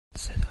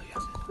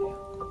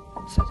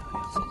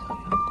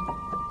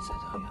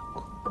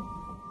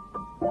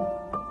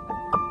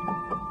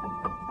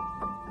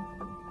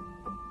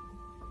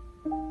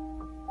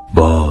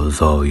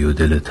سازای و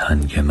دل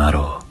تنگ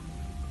مرا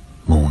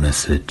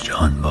مونس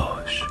جان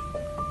باش.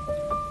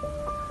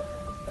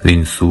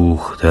 وین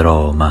سوخته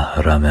را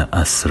محرم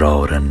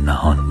اسرار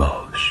نهان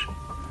باش.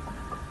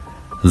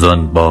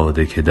 زان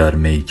باده که در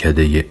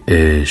میکده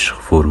عشق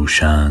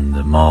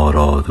فروشند، ما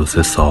را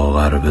 2-3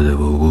 ساغر بده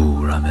و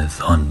گو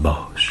رمضان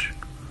باش.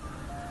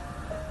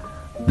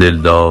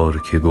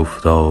 دلدار که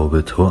گفتا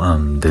به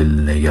توام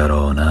دل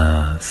نگران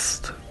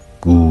است،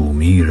 گو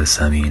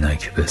میرسم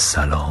اینک به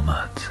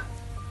سلامت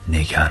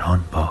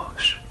نگران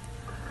باش.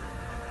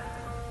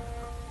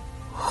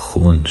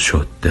 خون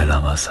شد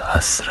دلم از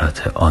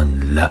حسرت آن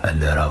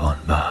لعل روان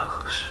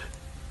بخش.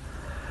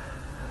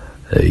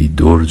 ای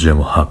درج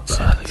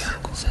محبت،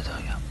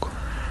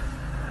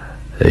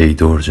 ای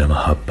درج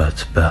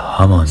محبت به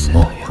همان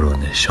مهر و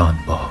نشان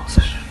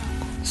باش.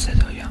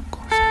 صدایم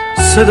کن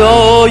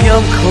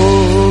صدایم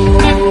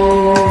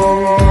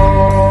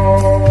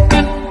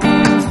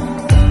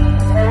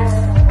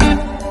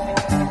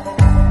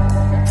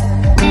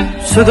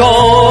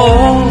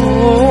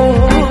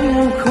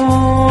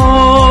کن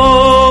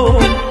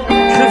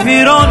که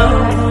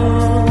ویرانم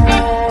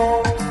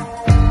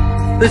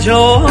به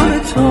جان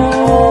تو،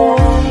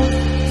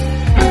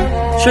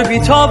 چه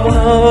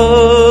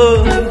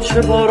بیتابم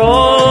چه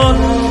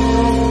بارانم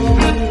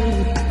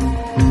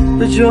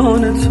به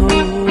جان تو.